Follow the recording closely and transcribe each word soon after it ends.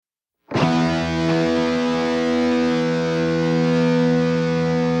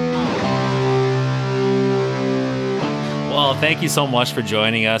thank you so much for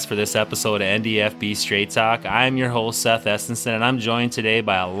joining us for this episode of NDFB Straight Talk. I'm your host, Seth Estenson, and I'm joined today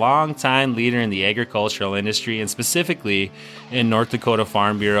by a longtime leader in the agricultural industry, and specifically in North Dakota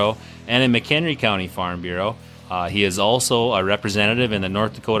Farm Bureau and in McHenry County Farm Bureau. He is also a representative in the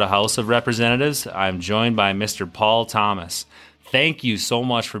North Dakota House of Representatives. I'm joined by Mr. Paul Thomas. Thank you so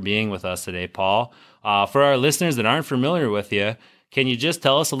much for being with us today, Paul. For our listeners that aren't familiar with you, can you just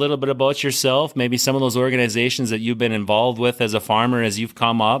tell us a little bit about yourself, maybe some of those organizations that you've been involved with as a farmer as you've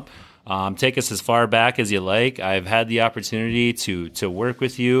come up? Take us as far back as you like. I've had the opportunity to work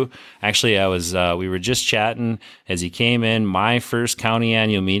with you. Actually, we were just chatting as you came in. My first county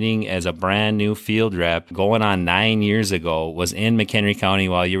annual meeting as a brand new field rep going on 9 years ago was in McHenry County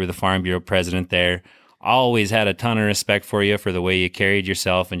while you were the Farm Bureau president there. Always had a ton of respect for you for the way you carried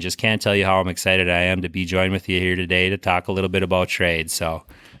yourself, and just can't tell you how I'm excited I am to be joined with you here today to talk a little bit about trade. So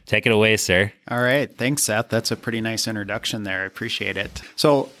take it away, sir. All right. Thanks, Seth. That's a pretty nice introduction there. I appreciate it.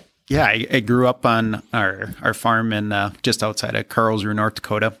 So yeah, I grew up on our farm in just outside of Carlsruhe, North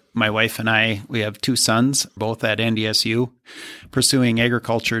Dakota. My wife and I, we have two sons, both at NDSU, pursuing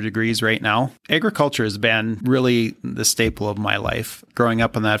agriculture degrees right now. Agriculture has been really the staple of my life. Growing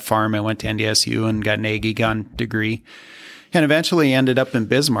up on that farm, I went to NDSU and got an Ag-Econ degree, and eventually ended up in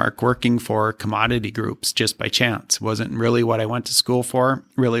Bismarck working for commodity groups just by chance. It wasn't really what I went to school for,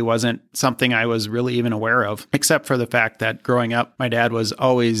 really wasn't something I was really even aware of, except for the fact that growing up, my dad was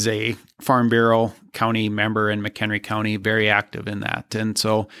always a Farm Bureau county member in McHenry County, very active in that. And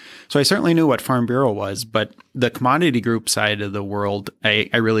so I certainly knew what Farm Bureau was, but the commodity group side of the world, I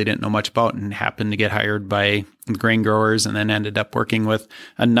really didn't know much about, and happened to get hired by grain growers and then ended up working with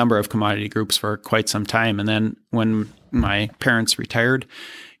a number of commodity groups for quite some time. And then when my parents retired,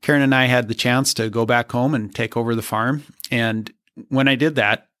 Karen and I had the chance to go back home and take over the farm. And when I did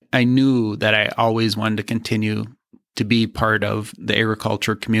that, I knew that I always wanted to continue to be part of the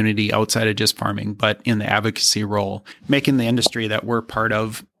agriculture community outside of just farming, but in the advocacy role, making the industry that we're part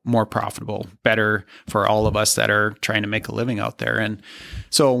of more profitable, better for all of us that are trying to make a living out there. And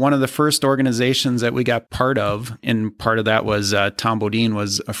so one of the first organizations that we got part of, and part of that was Tom Bodine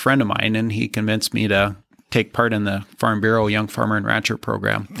was a friend of mine, and he convinced me to take part in the Farm Bureau Young Farmer and Rancher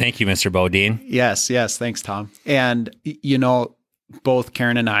program. Thank you, Mr. Bodine. Yes. Thanks, Tom. And, both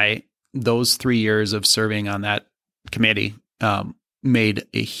Karen and I, those 3 years of serving on that committee made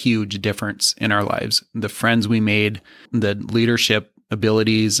a huge difference in our lives. The friends we made, the leadership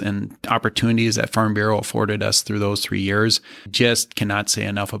abilities and opportunities that Farm Bureau afforded us through those 3 years, just cannot say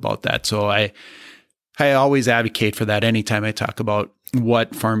enough about that. So I always advocate for that anytime I talk about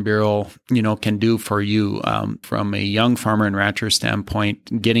what Farm Bureau, can do for you from a young farmer and rancher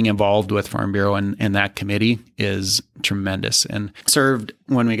standpoint. Getting involved with Farm Bureau and that committee is tremendous, and served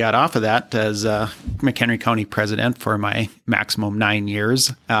when we got off of that as McHenry County president for my maximum 9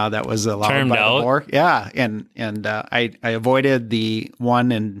 years. That was allowed by the board. Yeah, and I avoided the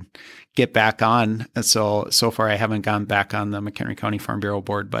one and get back on. So far I haven't gone back on the McHenry County Farm Bureau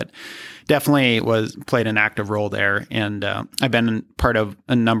board, but definitely played an active role there. And I've been part of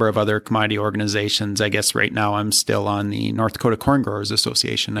a number of other commodity organizations. I guess right now I'm still on the North Dakota Corn Growers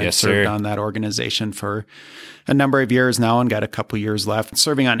Association. I've served on that organization for a number of years now and got a couple years left.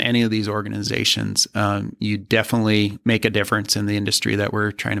 Serving on any of these organizations, you definitely make a difference in the industry that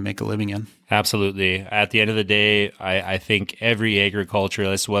we're trying to make a living in. Absolutely. At the end of the day, I think every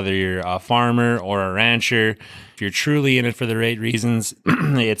agriculturalist, whether you're a farmer or a rancher, if you're truly in it for the right reasons,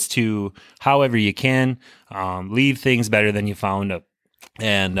 it's to, however you can, leave things better than you found them.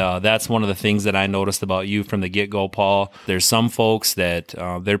 And that's one of the things that I noticed about you from the get-go, Paul. There's some folks that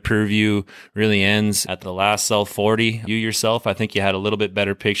their purview really ends at the last South 40. You yourself, I think you had a little bit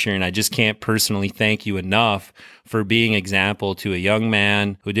better picture, and I just can't personally thank you enough for being example to a young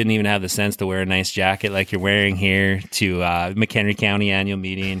man who didn't even have the sense to wear a nice jacket like you're wearing here to McHenry County annual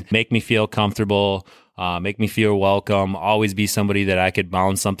meeting. Make me feel comfortable. Make me feel welcome, always be somebody that I could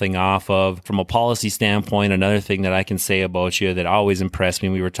bounce something off of. From a policy standpoint, another thing that I can say about you that always impressed me,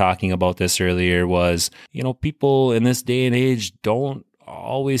 we were talking about this earlier, was, people in this day and age don't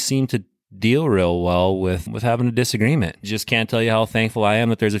always seem to deal real well with having a disagreement. Just can't tell you how thankful I am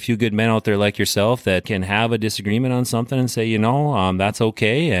that there's a few good men out there like yourself that can have a disagreement on something and say, that's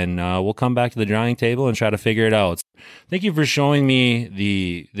okay, and we'll come back to the drawing table and try to figure it out. Thank you for showing me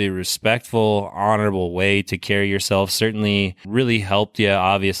the respectful, honorable way to carry yourself. Certainly really helped you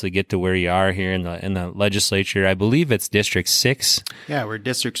obviously get to where you are here in the legislature. I believe it's District 6. Yeah, we're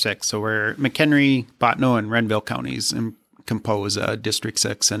District 6. So we're McHenry, Bottineau, and Renville counties. And compose District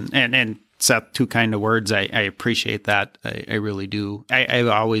 6. And Seth, two kind of words. I appreciate that. I really do. I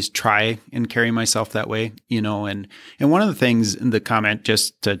always try and carry myself that way, and one of the things in the comment,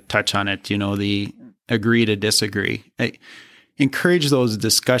 just to touch on it, the agree to disagree. I encourage those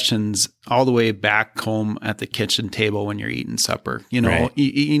discussions all the way back home at the kitchen table when you're eating supper. Right.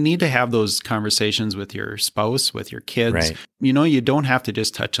 You need to have those conversations with your spouse, with your kids. Right. You don't have to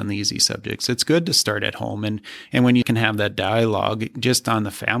just touch on the easy subjects. It's good to start at home. And when you can have that dialogue just on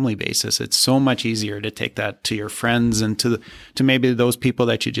the family basis, it's so much easier to take that to your friends and to maybe those people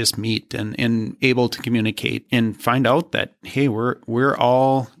that you just meet and able to communicate and find out that, hey, we're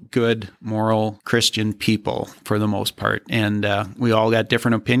all good, moral Christian people for the most part. And we all got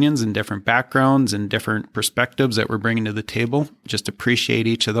different opinions and different backgrounds and different perspectives that we're bringing to the table. Just appreciate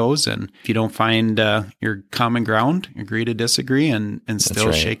each of those. And if you don't find your common ground, agree to disagree and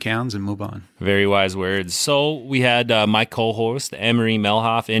still shake hands and move on. Very wise words. So we had my co-host, Emery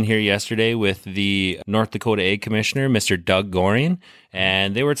Melhoff, in here yesterday with the North Dakota Ag Commissioner, Mr. Doug Goring.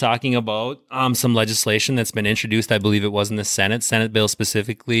 And they were talking about some legislation that's been introduced, I believe it was in the Senate bill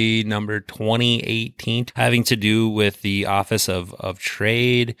specifically number 2018, having to do with the Office of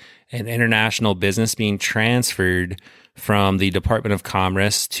Trade and International Business being transferred from the Department of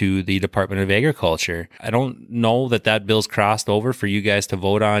Commerce to the Department of Agriculture. I don't know that bill's crossed over for you guys to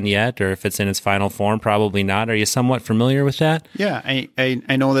vote on yet, or if it's in its final form, probably not. Are you somewhat familiar with that? Yeah,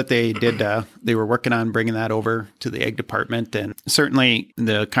 I know that they did. They were working on bringing that over to the Ag Department, and certainly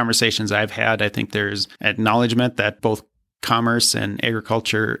the conversations I've had, I think there's acknowledgement that both Commerce and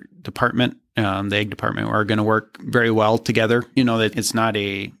Agriculture Department, the Ag Department, are going to work very well together. That it's not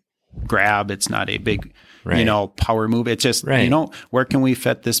a grab, it's not a big power move. It's just, where can we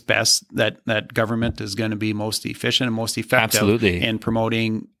fit this best that government is going to be most efficient and most effective Absolutely. in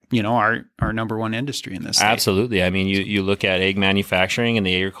promoting, our number one industry in this state. Absolutely. I mean, you look at egg manufacturing and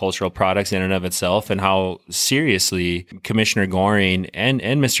the agricultural products in and of itself and how seriously Commissioner Goring and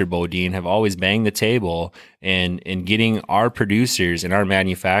Mr. Bodine have always banged the table in getting our producers and our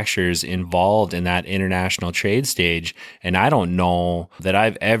manufacturers involved in that international trade stage. And I don't know that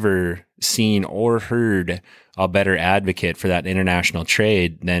I've ever seen or heard a better advocate for that international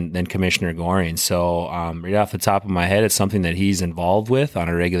trade than Commissioner Goring. So right off the top of my head, it's something that he's involved with on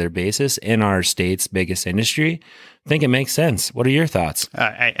a regular basis in our state's biggest industry. I think it makes sense. What are your thoughts?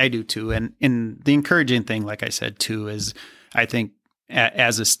 I do too. And the encouraging thing, like I said too, is I think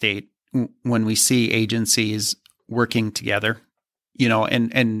as a state, when we see agencies working together,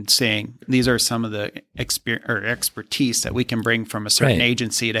 and saying these are some of the expertise that we can bring from a certain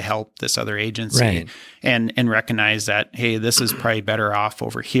agency to help this other agency, and recognize that, hey, this is probably better off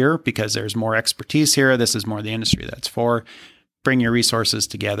over here because there's more expertise here. This is more the industry that's for. Bring your resources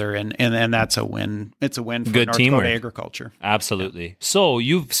together, and that's a win. It's a win for Good North teamwork. Dakota agriculture. Absolutely. So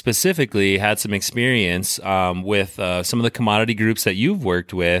you've specifically had some experience with some of the commodity groups that you've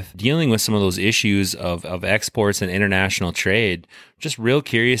worked with, dealing with some of those issues of exports and international trade. Just real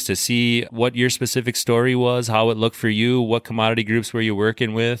curious to see what your specific story was, how it looked for you, what commodity groups were you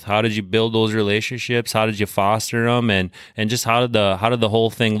working with, how did you build those relationships, how did you foster them, and just how did the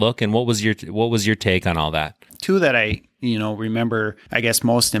whole thing look, and what was your take on all that? Two that I remember, I guess,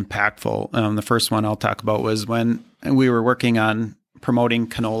 most impactful. The first one I'll talk about was when we were working on promoting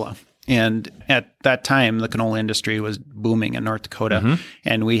canola. And at that time, the canola industry was booming in North Dakota.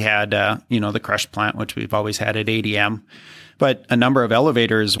 And we had, the crush plant, which we've always had at ADM. But a number of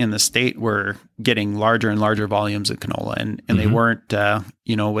elevators in the state were getting larger and larger volumes of canola, and they weren't,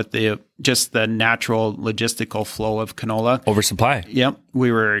 with the natural logistical flow of canola. Oversupply. Yep.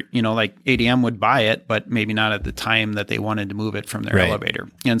 We were, like ADM would buy it, but maybe not at the time that they wanted to move it from their elevator.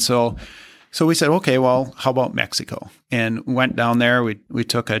 And so we said, okay, well, how about Mexico? And went down there. We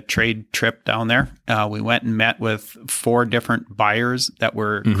took a trade trip down there. We went and met with 4 different buyers that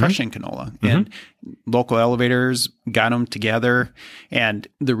were crushing canola. And local elevators got them together. And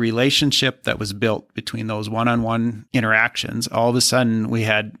the relationship that was built between those one-on-one interactions, all of a sudden we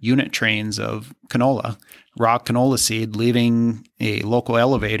had unit trains of canola, raw canola seed, leaving a local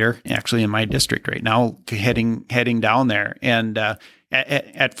elevator, actually in my district right now, heading down there. And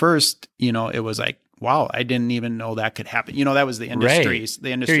at first, it was like, wow, I didn't even know that could happen. That was the industry's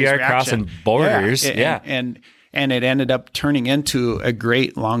Here you are reaction. crossing borders. And it ended up turning into a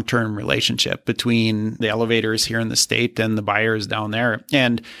great long-term relationship between the elevators here in the state and the buyers down there.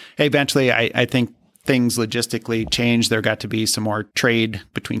 And eventually, I think things logistically changed. There got to be some more trade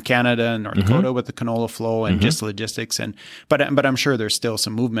between Canada and North Dakota with the canola flow and just logistics. But I'm sure there's still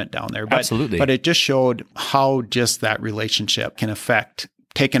some movement down there. Absolutely. But it just showed how just that relationship can affect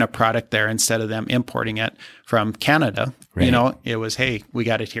taking a product there instead of them importing it from Canada. Right. It was, hey, we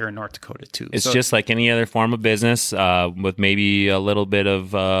got it here in North Dakota too. It's just like any other form of business with maybe a little bit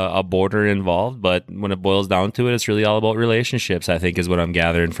of a border involved. But when it boils down to it, it's really all about relationships, I think, is what I'm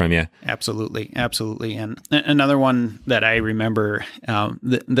gathering from you. Absolutely. And another one that I remember,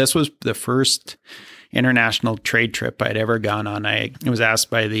 this was the first international trade trip I'd ever gone on. I was asked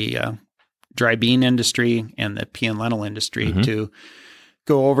by the dry bean industry and the pea and lentil industry to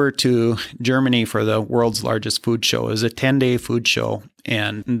go over to Germany for the world's largest food show. It was a 10-day food show,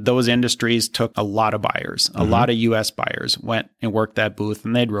 and those industries took a lot of buyers. A lot of U.S. buyers went and worked that booth,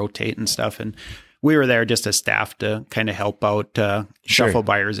 and they'd rotate and stuff. And we were there just as staff to kind of help out, shuffle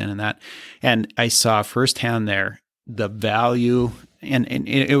buyers in and that. And I saw firsthand there the value, and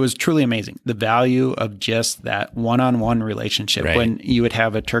it was truly amazing, the value of just that one-on-one relationship. Right. When you would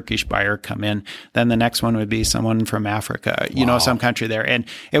have a Turkish buyer come in, then the next one would be someone from Africa, some country there. And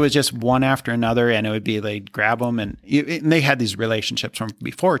it was just one after another, and it would be they'd grab them, and they had these relationships from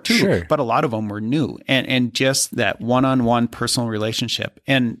before too, but a lot of them were new. And just that one-on-one personal relationship.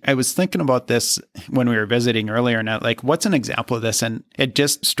 And I was thinking about this when we were visiting earlier, and like, what's an example of this? And it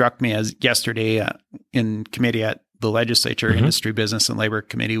just struck me as yesterday in committee at the legislature, Industry, Business, and Labor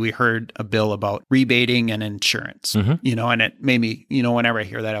Committee, we heard a bill about rebating and insurance, and it made me, whenever I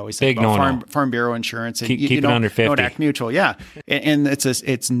hear that, I always think about Farm Bureau insurance and keep it under 50. NODAC Mutual. Yeah. And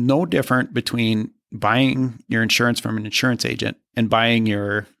it's no different between buying your insurance from an insurance agent and buying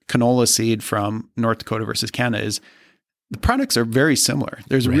your canola seed from North Dakota versus Canada. Is the products are very similar.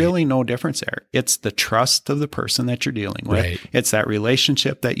 There's really no difference there. It's the trust of the person that you're dealing with. Right. It's that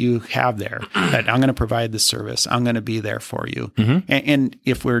relationship that you have there, that I'm going to provide the service. I'm going to be there for you. And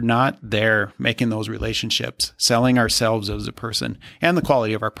if we're not there making those relationships, selling ourselves as a person and the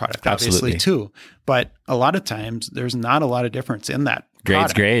quality of our product, obviously too. But a lot of times there's not a lot of difference in that.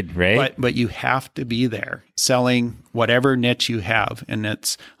 Grade's grade, right? But you have to be there selling whatever niche you have. And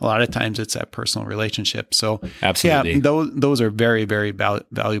it's a lot of times it's that personal relationship. So absolutely. Yeah, those are very, very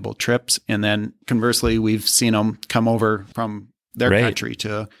valuable trips. And then conversely, we've seen them come over from their country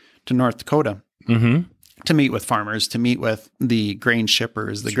to North Dakota. To meet with farmers, to meet with the grain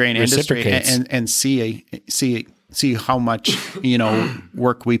shippers, the grain industry, and see how much,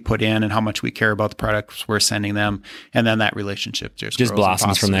 work we put in and how much we care about the products we're sending them. And then that relationship just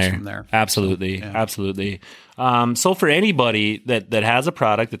blossoms from there. Absolutely. So, yeah. Absolutely. So for anybody that has a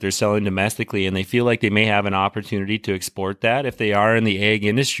product that they're selling domestically and they feel like they may have an opportunity to export that, if they are in the ag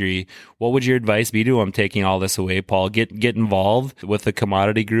industry, what would your advice be to them taking all this away, Paul? Get involved with the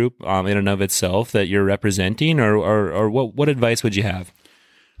commodity group in and of itself that you're representing, or what advice would you have?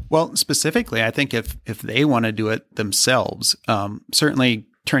 Well, specifically, I think if they want to do it themselves, certainly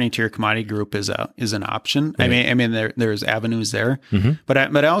turning to your commodity group is an option. Right. I mean, there's avenues there, but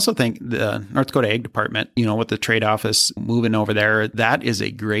I also think the North Dakota Ag Department, with the trade office moving over there, that is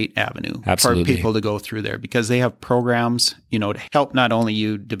a great avenue for people to go through there, because they have programs, to help not only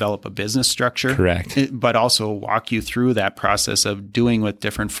you develop a business structure, correct, but also walk you through that process of doing with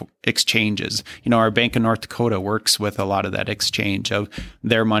different exchanges. Our Bank of North Dakota works with a lot of that exchange of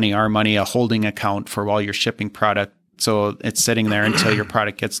their money, our money, a holding account for while you're shipping product. So it's sitting there until your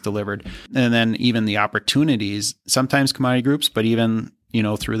product gets delivered. And then even the opportunities, sometimes commodity groups, but even,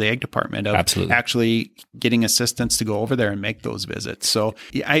 through the Ag Department of actually getting assistance to go over there and make those visits. So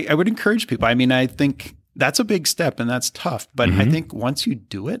I would encourage people. I mean, I think that's a big step and that's tough. But I think once you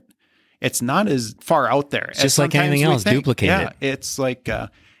do it, it's not as far out there. It's just like anything else, duplicate it. It's like,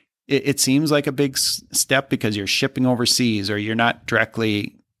 it seems like a big step because you're shipping overseas or you're not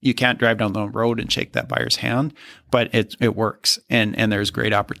directly... You can't drive down the road and shake that buyer's hand, but it works. And there's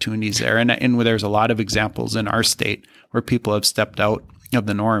great opportunities there. And there's a lot of examples in our state where people have stepped out of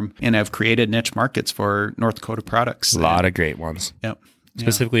the norm and have created niche markets for North Dakota products. A lot of great ones. Yep.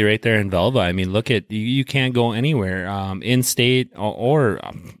 Specifically right there in Velva. I mean, look at, you can't go anywhere in state or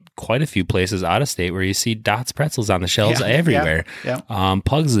quite a few places out of state where you see Dots pretzels on the shelves everywhere. Yeah.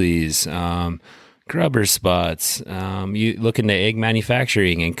 Pugsley's, Grubber Spots, you look into egg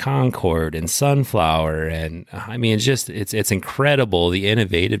manufacturing and Concord and Sunflower. And I mean, it's incredible, the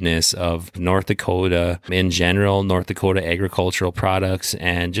innovativeness of North Dakota in general, North Dakota agricultural products,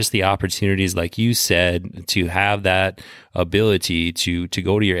 and just the opportunities, like you said, to have that ability to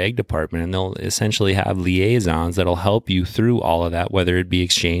go to your ag department, and they'll essentially have liaisons that'll help you through all of that, whether it be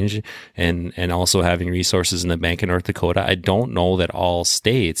exchange and also having resources in the Bank of North Dakota. I don't know that all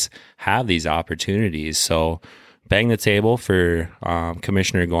states have these opportunities. So bang the table for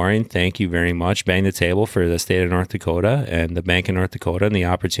Commissioner Goring. Thank you very much. Bang the table for the state of North Dakota and the Bank of North Dakota and the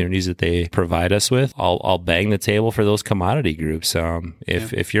opportunities that they provide us with. I'll bang the table for those commodity groups.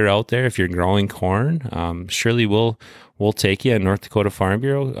 If you're out there, if you're growing corn, surely we'll take you. North Dakota Farm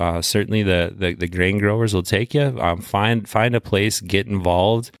Bureau, certainly the grain growers will take you. Find a place, get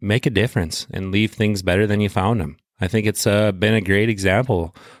involved, make a difference, and leave things better than you found them. I think it's been a great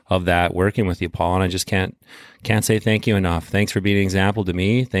example of that working with you, Paul, and I just can't say thank you enough. Thanks for being an example to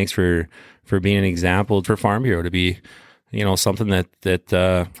me. Thanks for being an example for Farm Bureau to be, something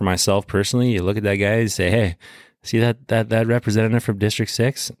that for myself personally, you look at that guy and say, hey, see that representative from District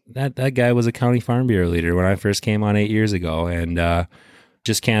 6? That guy was a county Farm Bureau leader when I first came on 8 years ago, and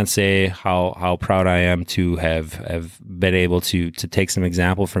just can't say how proud I am to have been able to take some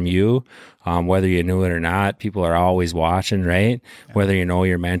example from you. Whether you knew it or not, people are always watching, right? Yeah. Whether you know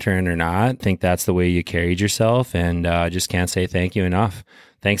you're mentoring or not, I think that's the way you carried yourself, and just can't say thank you enough.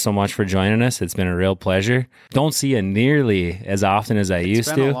 Thanks so much for joining us. It's been a real pleasure. Don't see you nearly as often as I used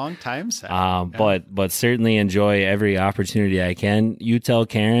to. It's been a long time, Seth. But certainly enjoy every opportunity I can. You tell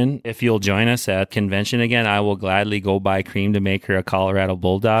Karen if you'll join us at convention again, I will gladly go buy cream to make her a Colorado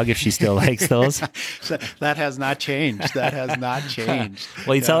Bulldog if she still likes those. That has not changed.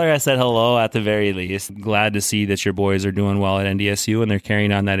 Well, you tell her I said hello at the very least. Glad to see that your boys are doing well at NDSU and they're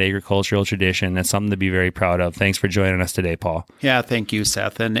carrying on that agricultural tradition. That's something to be very proud of. Thanks for joining us today, Paul. Yeah, thank you,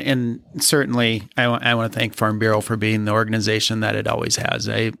 Seth. And certainly, I want to thank Farm Bureau for being the organization that it always has.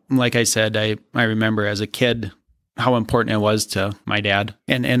 Like I said, I remember as a kid how important it was to my dad.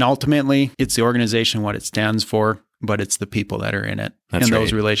 And ultimately, it's the organization, what it stands for, but it's the people that are in it. That's and right.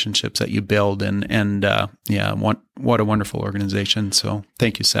 Those relationships that you build. What a wonderful organization. So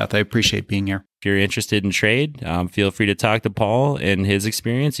thank you, Seth. I appreciate being here. If you're interested in trade, feel free to talk to Paul and his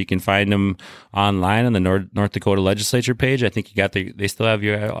experience. You can find him online on the North Dakota Legislature page. I think they still have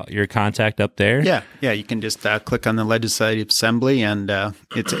your contact up there. Yeah. You can just click on the Legislative Assembly, and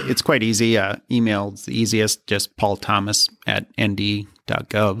it's quite easy. Email's the easiest, just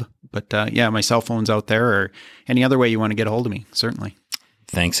paulthomas@nd.gov. But my cell phone's out there, or any other way you want to get a hold of me, certainly.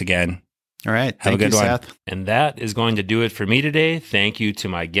 Thanks again. All right. Have a good one. Seth. And that is going to do it for me today. Thank you to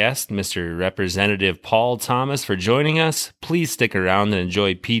my guest, Mr. Representative Paul Thomas, for joining us. Please stick around and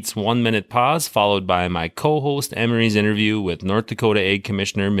enjoy Pete's 1 minute pause, followed by my co-host Emery's interview with North Dakota Ag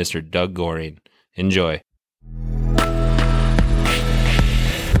Commissioner, Mr. Doug Goring. Enjoy.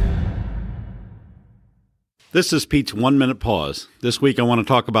 This is Pete's 1 minute pause. This week I want to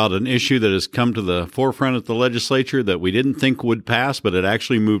talk about an issue that has come to the forefront at the legislature that we didn't think would pass, but it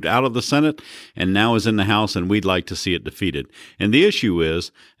actually moved out of the Senate and now is in the House, and we'd like to see it defeated. And the issue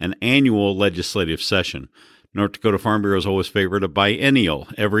is an annual legislative session. North Dakota Farm Bureau has always favored a biennial,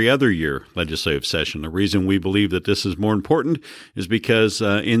 every other year legislative session. The reason we believe that this is more important is because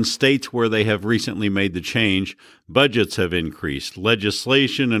in states where they have recently made the change, budgets have increased.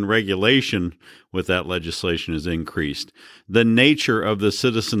 Legislation and regulation with that legislation has increased. The nature of the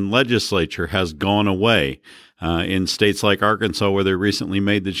citizen legislature has gone away. In states like Arkansas, where they recently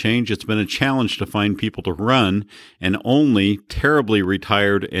made the change, it's been a challenge to find people to run, and only terribly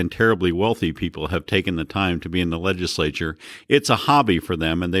retired and terribly wealthy people have taken the time to be in the legislature. It's a hobby for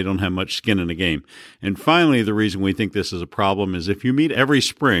them, and they don't have much skin in the game. And finally, the reason we think this is a problem is if you meet every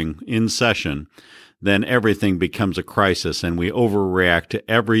spring in session, then everything becomes a crisis, and we overreact to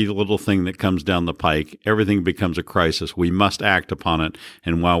every little thing that comes down the pike. Everything becomes a crisis. We must act upon it,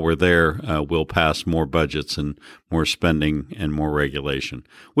 and while we're there, we'll pass more budgets and more spending and more regulation.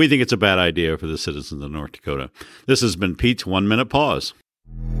 We think it's a bad idea for the citizens of North Dakota. This has been Pete's 1 minute pause.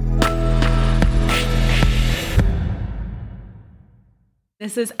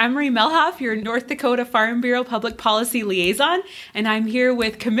 This is Emery Melhoff, your North Dakota Farm Bureau Public Policy Liaison, and I'm here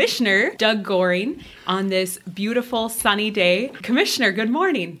with Commissioner Doug Goring on this beautiful sunny day. Commissioner, good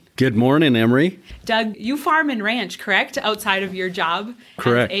morning. Good morning, Emery. Doug, you farm and ranch, correct, outside of your job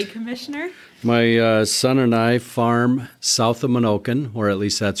Correct. as a commissioner? My son and I farm south of Menoken, or at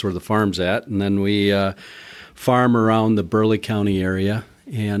least that's where the farm's at, and then we farm around the Burleigh County area,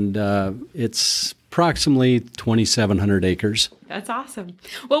 and it's approximately 2,700 acres. That's awesome.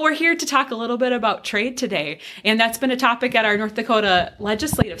 Well, we're here to talk a little bit about trade today, and that's been a topic at our North Dakota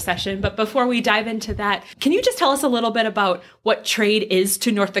legislative session. But before we dive into that, can you just tell us a little bit about what trade is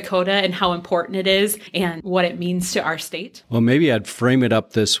to North Dakota and how important it is and what it means to our state? Well, maybe I'd frame it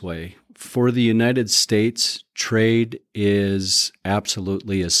up this way. For the United States, trade is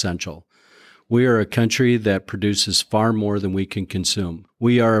absolutely essential. We are a country that produces far more than we can consume.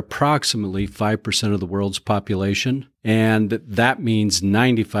 We are approximately 5% of the world's population, and that means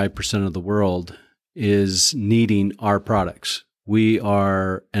 95% of the world is needing our products. We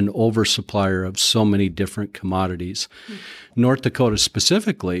are an oversupplier of so many different commodities. North Dakota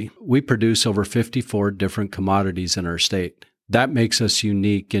specifically, we produce over 54 different commodities in our state. That makes us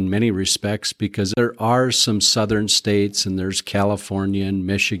unique in many respects because there are some southern states, and there's California and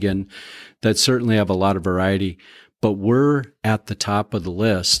Michigan that certainly have a lot of variety. But we're at the top of the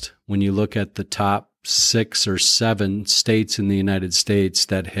list when you look at the top 6 or 7 states in the United States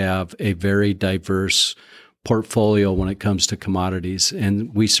that have a very diverse portfolio when it comes to commodities,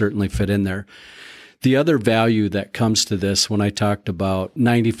 and we certainly fit in there. The other value that comes to this, when I talked about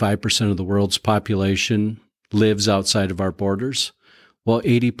 95% of the world's population lives outside of our borders, well,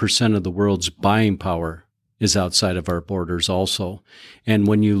 80% of the world's buying power is outside of our borders also. And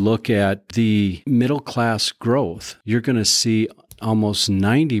when you look at the middle class growth, you're going to see almost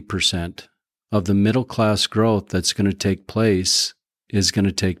 90% of the middle class growth that's going to take place is going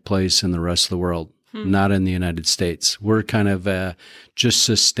to take place in the rest of the world. Not in the United States. We're kind of just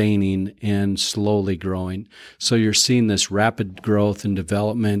sustaining and slowly growing. So you're seeing this rapid growth and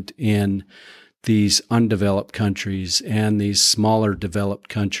development in these undeveloped countries and these smaller developed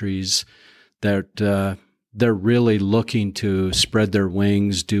countries that they're really looking to spread their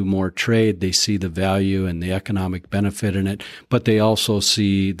wings, do more trade. They see the value and the economic benefit in it, but they also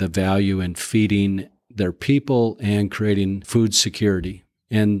see the value in feeding their people and creating food security.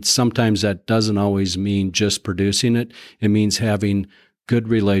 And sometimes that doesn't always mean just producing it. It means having good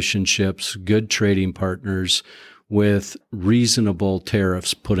relationships, good trading partners with reasonable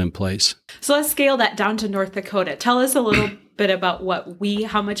tariffs put in place. So let's scale that down to North Dakota. Tell us a little bit about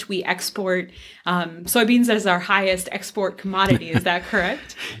how much we export. Soybeans as our highest export commodity. Is that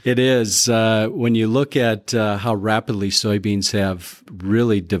correct? It is. When you look at how rapidly soybeans have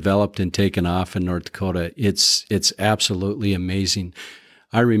really developed and taken off in North Dakota, it's absolutely amazing.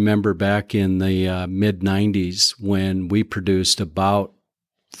 I remember back in the mid-90s when we produced about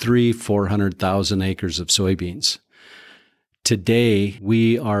 400,000 acres of soybeans. Today,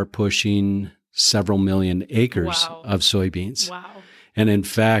 we are pushing several million acres of soybeans. Wow. And in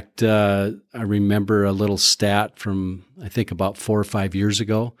fact, I remember a little stat from, I think, about 4 or 5 years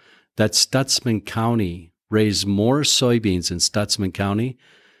ago, that Stutsman County raised more soybeans in Stutsman County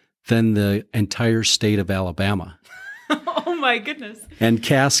than the entire state of Alabama. Oh, my goodness. And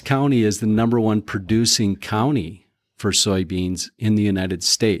Cass County is the number 1 producing county for soybeans in the United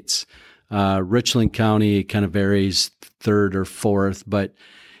States. Richland County kind of varies 3rd or 4th, but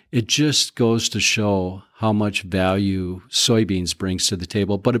it just goes to show how much value soybeans brings to the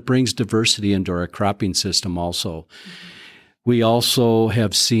table, but it brings diversity into our cropping system also. We also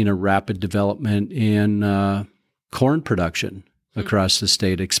have seen a rapid development in corn production across the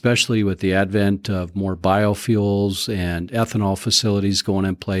state, especially with the advent of more biofuels and ethanol facilities going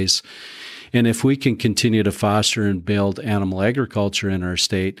in place. And if we can continue to foster and build animal agriculture in our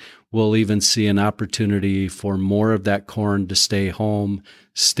state, we'll even see an opportunity for more of that corn to stay home,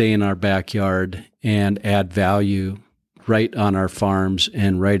 stay in our backyard, and add value right on our farms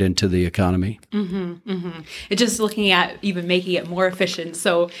and right into the economy. It's just looking at even making it more efficient.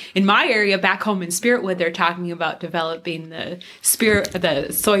 So in my area back home in Spiritwood, they're talking about developing the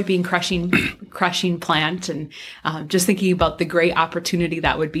soybean crushing plant, and just thinking about the great opportunity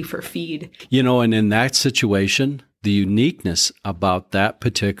that would be for feed. You know, and in that situation, the uniqueness about that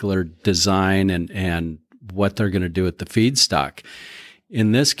particular design and what they're going to do with the feedstock,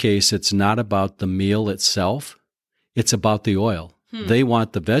 in this case, it's not about the meal itself. It's about the oil. They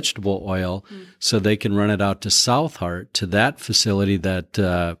want the vegetable oil so they can run it out to South Hart, to that facility, that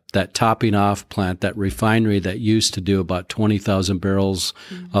topping off plant, that refinery that used to do about 20,000 barrels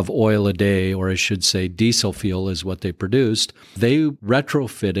of oil a day, or I should say diesel fuel is what they produced. They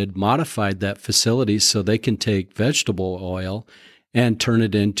retrofitted, modified that facility so they can take vegetable oil and turn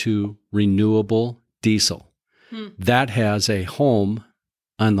it into renewable diesel. That has a home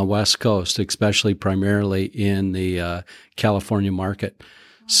on the West Coast, especially primarily in the California market.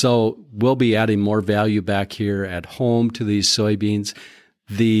 So we'll be adding more value back here at home to these soybeans.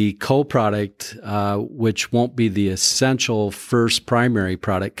 The co-product, which won't be the essential first primary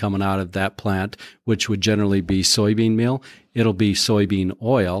product coming out of that plant, which would generally be soybean meal, it'll be soybean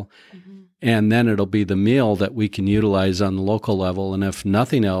oil. And then it'll be the meal that we can utilize on the local level. And if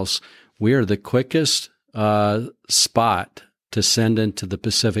nothing else, we are the quickest spot to send into the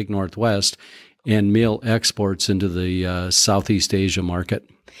Pacific Northwest and meal exports into the Southeast Asia market.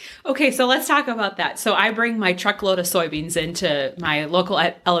 Okay, so let's talk about that. So I bring my truckload of soybeans into my local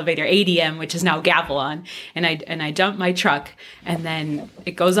elevator, ADM, which is now Gavilon, and I dump my truck, and then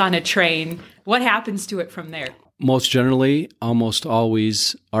it goes on a train. What happens to it from there? Most generally, almost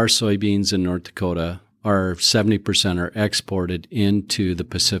always, our soybeans in North Dakota are 70% are exported into the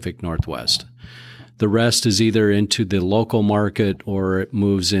Pacific Northwest. The rest is either into the local market or it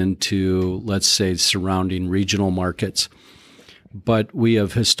moves into, let's say, surrounding regional markets. But we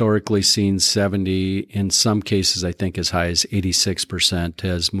have historically seen 70, in some cases, I think as high as 86%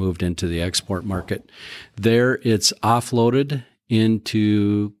 has moved into the export market. There, it's offloaded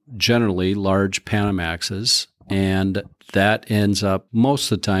into generally large Panamaxes, and that ends up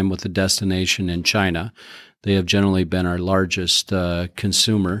most of the time with a destination in China. They have generally been our largest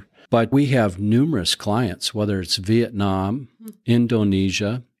consumer. But we have numerous clients, whether it's Vietnam,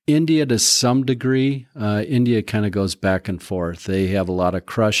 Indonesia, India to some degree. India kind of goes back and forth. They have a lot of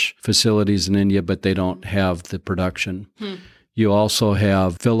crush facilities in India, but they don't have the production. You also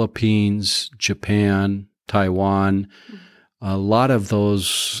have Philippines, Japan, Taiwan, a lot of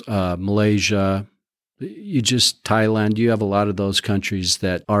those, Malaysia, Thailand, you have a lot of those countries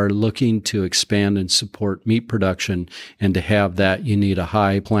that are looking to expand and support meat production. And to have that, you need a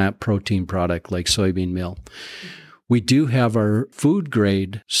high plant protein product like soybean meal. We do have our food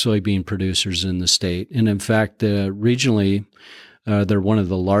grade soybean producers in the state. And in fact, regionally, they're one of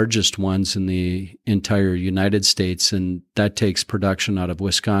the largest ones in the entire United States. And that takes production out of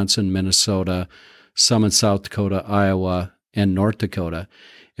Wisconsin, Minnesota, some in South Dakota, Iowa, and North Dakota.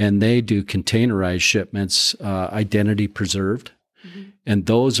 And they do containerized shipments, identity preserved. And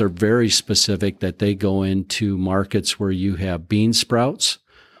those are very specific that they go into markets where you have bean sprouts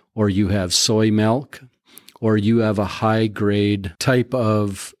or you have soy milk or you have a high grade type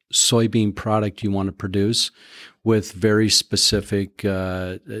of soybean product you want to produce with very specific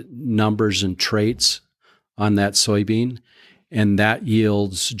numbers and traits on that soybean. And that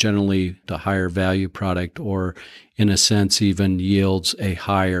yields generally the higher value product, or in a sense, even yields a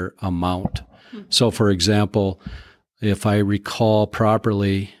higher amount. So, for example, if I recall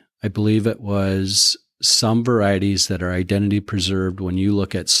properly, I believe it was some varieties that are identity preserved when you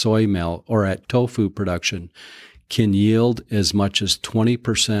look at soy milk or at tofu production can yield as much as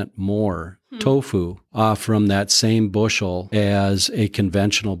 20% more tofu from that same bushel as a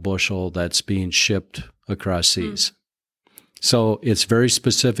conventional bushel that's being shipped across seas. So it's very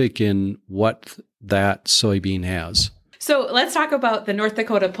specific in what that soybean has. So let's talk about the North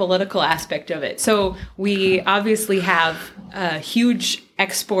Dakota political aspect of it. So we obviously have a huge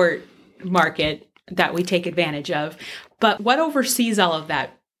export market that we take advantage of. But what oversees all of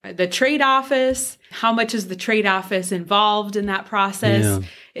that? The trade office? How much is the trade office involved in that process?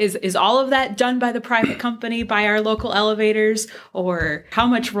 Yeah. Is all of that done by the private company, by our local elevators? Or how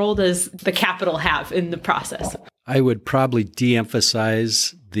much role does the capital have in the process? I would probably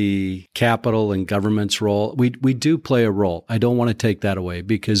de-emphasize the capital and government's role. We do play a role. I don't want to take that away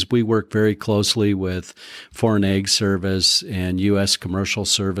because we work very closely with Foreign Ag Service and U.S. Commercial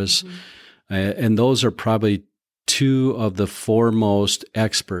Service. And those are probably two of the foremost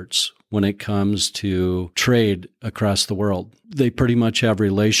experts when it comes to trade across the world. They pretty much have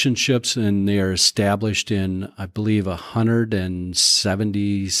relationships and they are established in, I believe,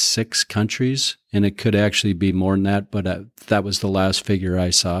 176 countries. And it could actually be more than that, but that was the last figure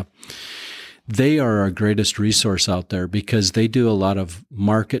I saw. They are our greatest resource out there because they do a lot of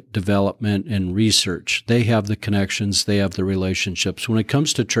market development and research. They have the connections, they have the relationships. When it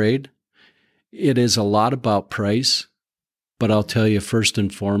comes to trade, it is a lot about price, but I'll tell you first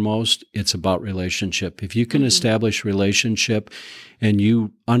and foremost, it's about relationship. If you can establish relationship and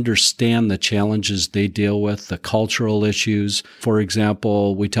you understand the challenges they deal with, the cultural issues. For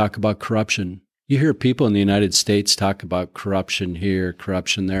example, we talk about corruption. You hear people in the United States talk about corruption here,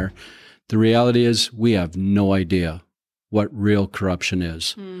 corruption there. The reality is we have no idea what real corruption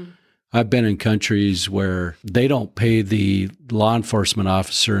is. I've been in countries where they don't pay the law enforcement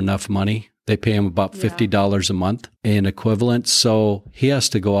officer enough money. They pay him about $50 a month in equivalent. So he has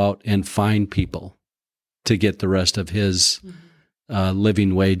to go out and find people to get the rest of his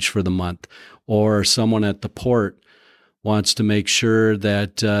living wage for the month. Or someone at the port wants to make sure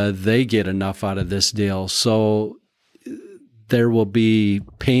that they get enough out of this deal. So there will be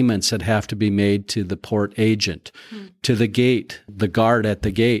payments that have to be made to the port agent, to the gate, the guard at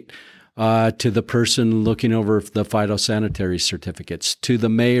the gate, to the person looking over the phytosanitary certificates, to the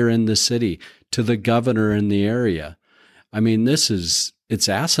mayor in the city, to the governor in the area. I mean, it's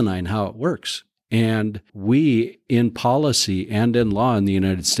asinine how it works. And we, in policy and in law in the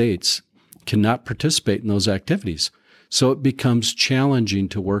United States, cannot participate in those activities. So it becomes challenging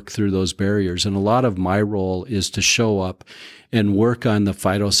to work through those barriers. And a lot of my role is to show up and work on the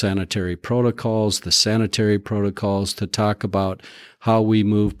phytosanitary protocols, the sanitary protocols, to talk about how we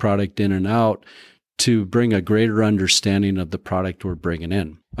move product in and out, to bring a greater understanding of the product we're bringing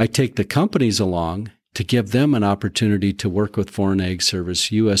in. I take the companies along to give them an opportunity to work with Foreign Ag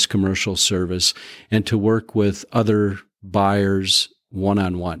Service, U.S. Commercial Service, and to work with other buyers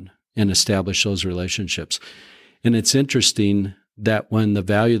one-on-one and establish those relationships. And it's interesting that when the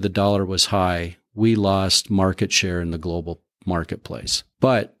value of the dollar was high, we lost market share in the global marketplace.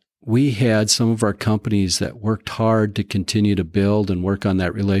 But we had some of our companies that worked hard to continue to build and work on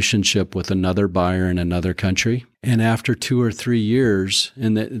that relationship with another buyer in another country. And after 2 or 3 years,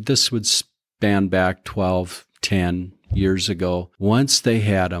 and this would span back 12, 10 years ago, once they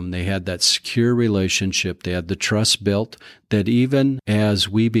had them, they had that secure relationship, they had the trust built, that even as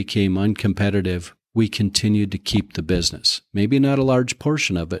we became uncompetitive, we continued to keep the business. Maybe not a large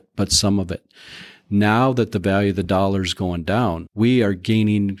portion of it, but some of it. Now that the value of the dollar is going down, we are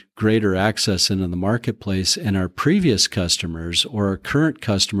gaining greater access into the marketplace, and our previous customers or our current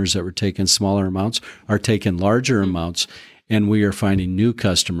customers that were taking smaller amounts are taking larger amounts, and we are finding new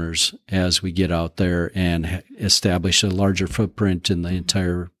customers as we get out there and establish a larger footprint in the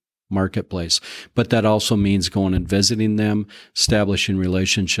entire marketplace. But that also means going and visiting them, establishing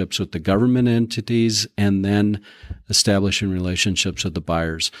relationships with the government entities, and then establishing relationships with the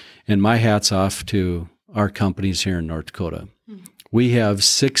buyers. And my hat's off to our companies here in North Dakota. We have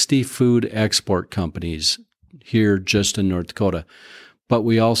 60 food export companies here just in North Dakota, but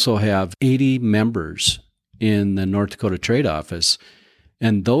we also have 80 members in the North Dakota Trade Office.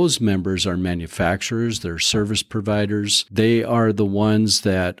 And those members are manufacturers, they're service providers. They are the ones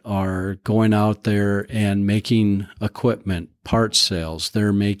that are going out there and making equipment, parts sales.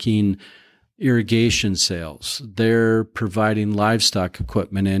 They're making irrigation sales. They're providing livestock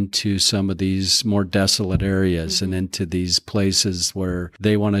equipment into some of these more desolate areas and into these places where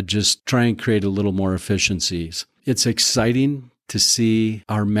they want to just try and create a little more efficiencies. It's exciting to see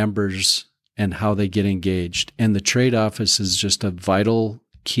our members and how they get engaged. And the trade office is just a vital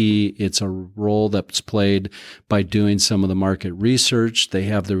key. It's a role that's played by doing some of the market research. They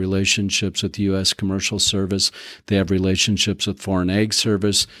have the relationships with U.S. Commercial Service. They have relationships with Foreign Ag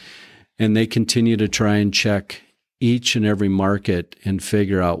Service. And they continue to try and check each and every market and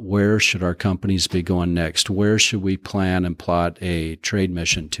figure out where should our companies be going next? Where should we plan and plot a trade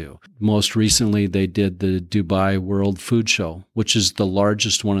mission to? Most recently, they did the Dubai World Food Show, which is the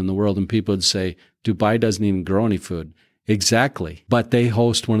largest one in the world. And people would say, Dubai doesn't even grow any food. Exactly. But they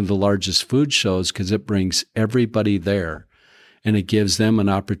host one of the largest food shows because it brings everybody there. And it gives them an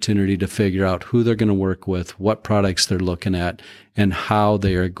opportunity to figure out who they're going to work with, what products they're looking at, and how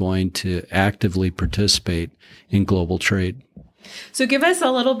they are going to actively participate in global trade. So give us a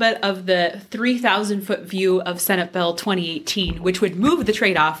little bit of the 3,000-foot view of Senate Bill 2018, which would move the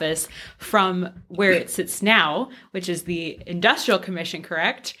trade office from where it sits now, which is the Industrial Commission,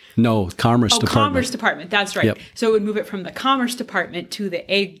 correct? No, Commerce Department. Commerce Department. That's right. Yep. So it would move it from the Commerce Department to the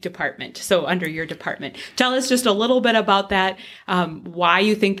Ag Department, so under your department. Tell us just a little bit about that, why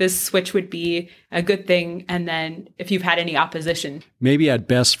you think this switch would be a good thing, and then if you've had any opposition. Maybe I'd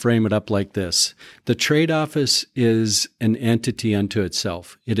best frame it up like this. The trade office is an entity unto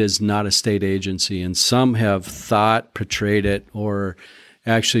itself. It is not a state agency, and some have thought, portrayed it, or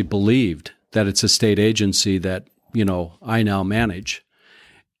actually believed that it's a state agency that, I now manage.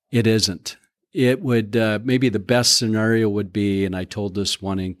 It isn't. It would, maybe the best scenario would be, and I told this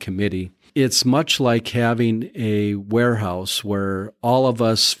one in committee, it's much like having a warehouse where all of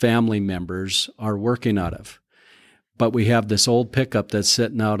us family members are working out of. But we have this old pickup that's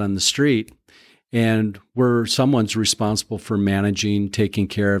sitting out on the street, and someone's responsible for managing, taking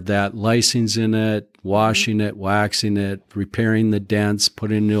care of that, licensing it, washing it, waxing it, repairing the dents,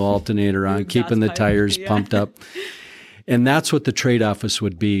 putting a new alternator on, keeping the tires pumped up. And that's what the trade office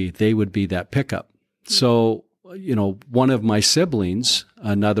would be. They would be that pickup. So, one of my siblings,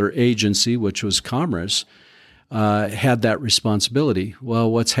 another agency, which was Commerce, had that responsibility.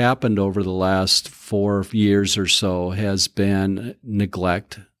 Well, what's happened over the last 4 years or so has been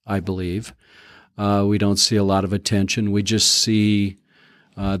neglect, I believe. We don't see a lot of attention. We just see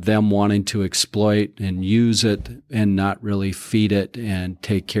them wanting to exploit and use it and not really feed it and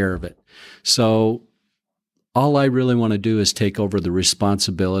take care of it. So all I really want to do is take over the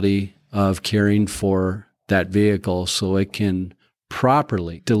responsibility of caring for that vehicle so it can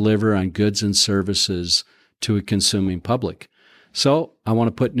properly deliver on goods and services to a consuming public. So I want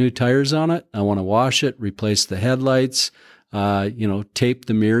to put new tires on it. I want to wash it, replace the headlights, tape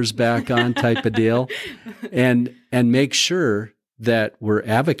the mirrors back on type of deal, and make sure that we're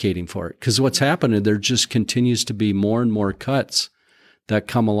advocating for it. Because what's happening, there just continues to be more and more cuts that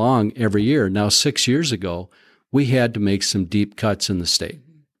come along every year. Now, 6 years ago, we had to make some deep cuts in the state.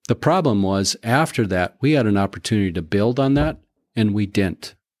 The problem was after that, we had an opportunity to build on that, and we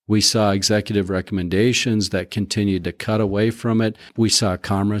didn't. We saw executive recommendations that continued to cut away from it. We saw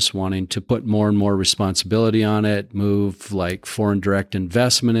Commerce wanting to put more and more responsibility on it, move like foreign direct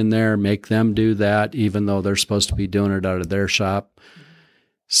investment in there, make them do that, even though they're supposed to be doing it out of their shop.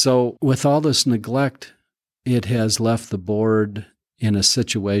 So with all this neglect, it has left the board in a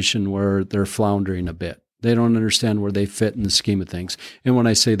situation where they're floundering a bit. They don't understand where they fit in the scheme of things. And when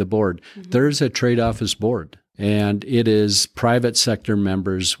I say the board, there's a trade office board. And it is private sector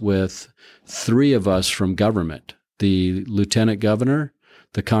members with 3 of us from government, the lieutenant governor,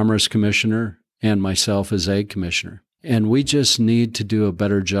 the commerce commissioner, and myself as ag commissioner. And we just need to do a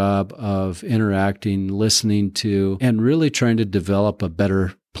better job of interacting, listening to, and really trying to develop a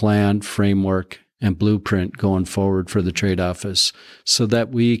better plan, framework, and blueprint going forward for the trade office so that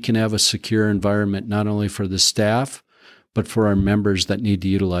we can have a secure environment not only for the staff, but for our members that need to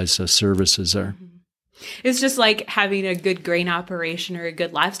utilize the services there. It's just like having a good grain operation or a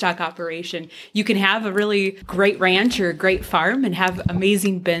good livestock operation. You can have a really great ranch or a great farm and have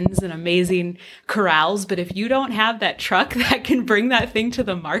amazing bins and amazing corrals. But if you don't have that truck that can bring that thing to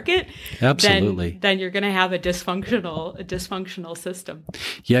the market, absolutely, then you're going to have a dysfunctional system.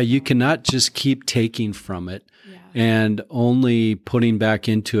 Yeah, you cannot just keep taking from it and only putting back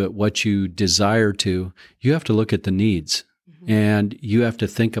into it what you desire to. You have to look at the needs. And you have to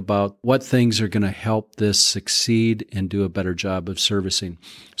think about what things are going to help this succeed and do a better job of servicing.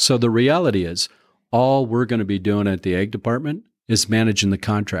 So the reality is, all we're going to be doing at the Ag Department is managing the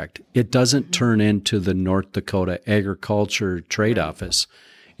contract. It doesn't turn into the North Dakota Agriculture Trade Office.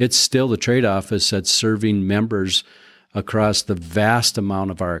 It's still the trade office that's serving members across the vast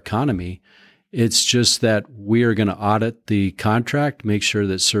amount of our economy. It's just that we are going to audit the contract, make sure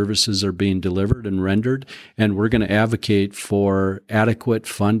that services are being delivered and rendered, and we're going to advocate for adequate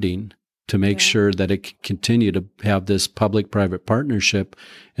funding to make sure that it can continue to have this public-private partnership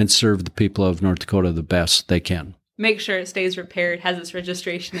and serve the people of North Dakota the best they can. Make sure it stays repaired, has its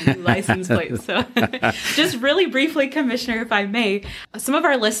registration and new license plate. So just really briefly, Commissioner, if I may, some of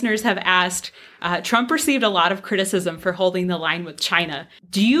our listeners have asked, Trump received a lot of criticism for holding the line with China.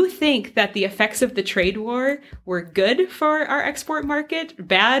 Do you think that the effects of the trade war were good for our export market,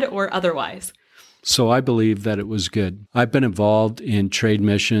 bad or otherwise? So I believe that it was good. I've been involved in trade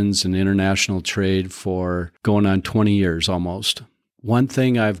missions and international trade for going on 20 years almost. One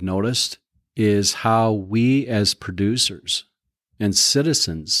thing I've noticed is how we as producers and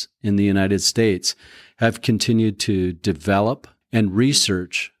citizens in the United States have continued to develop and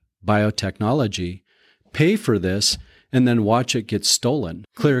research biotechnology, pay for this, and then watch it get stolen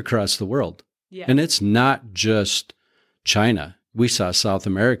clear across the world. Yeah. And it's not just China. We saw South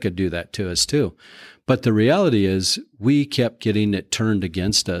America do that to us too. But the reality is we kept getting it turned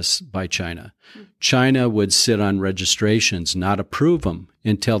against us by China. China would sit on registrations, not approve them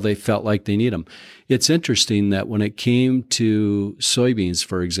until they felt like they need them. It's interesting that when it came to soybeans,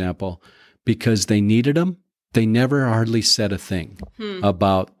 for example, because they needed them, they never hardly said a thing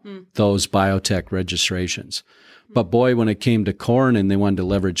about those biotech registrations. But boy, when it came to corn and they wanted to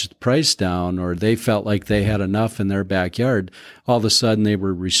leverage the price down, or they felt like they had enough in their backyard, all of a sudden they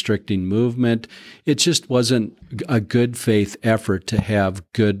were restricting movement. It just wasn't a good faith effort to have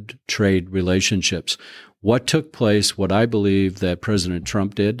good trade relationships. What took place, what I believe that President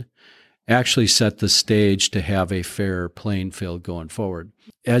Trump did, actually set the stage to have a fair playing field going forward.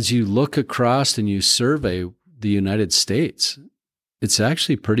 As you look across and you survey the United States, it's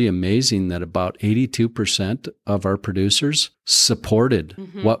actually pretty amazing that about 82% of our producers supported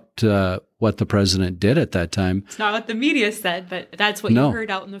what the president did at that time. It's not what the media said, but that's what you heard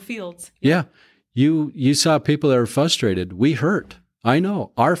out in the fields. Yeah. You saw people that were frustrated. We hurt. I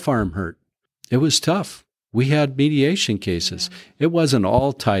know. Our farm hurt. It was tough. We had mediation cases. Yeah. It wasn't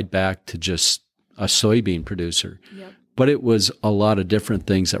all tied back to just a soybean producer, but it was a lot of different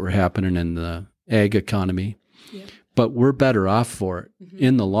things that were happening in the ag economy. Yep. But we're better off for it.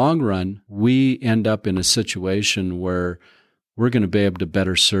 In the long run, we end up in a situation where we're going to be able to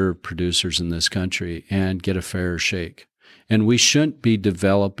better serve producers in this country and get a fairer shake. And we shouldn't be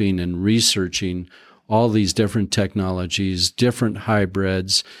developing and researching all these different technologies, different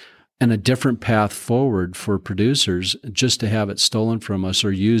hybrids, and a different path forward for producers just to have it stolen from us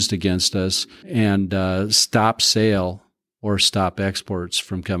or used against us and stop sale or stop exports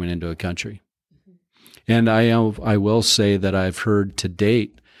from coming into a country. And I will say that I've heard to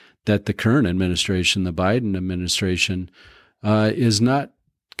date that the current administration, the Biden administration, is not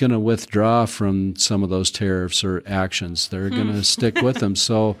going to withdraw from some of those tariffs or actions. They're going to stick with them.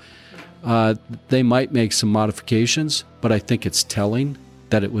 So they might make some modifications, but I think it's telling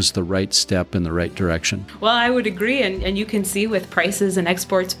that it was the right step in the right direction. Well, I would agree, and you can see with prices and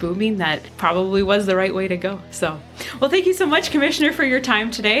exports booming that probably was the right way to go. So, well, thank you so much, Commissioner, for your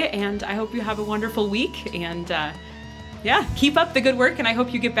time today, and I hope you have a wonderful week, and keep up the good work, and I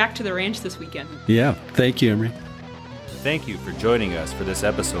hope you get back to the ranch this weekend. Yeah, thank you, Emery. Thank you for joining us for this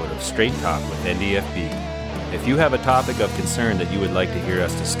episode of Straight Talk with NDFB. If you have a topic of concern that you would like to hear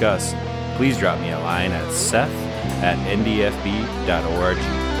us discuss, please drop me a line at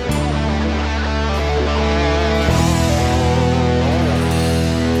seth@ndfb.org.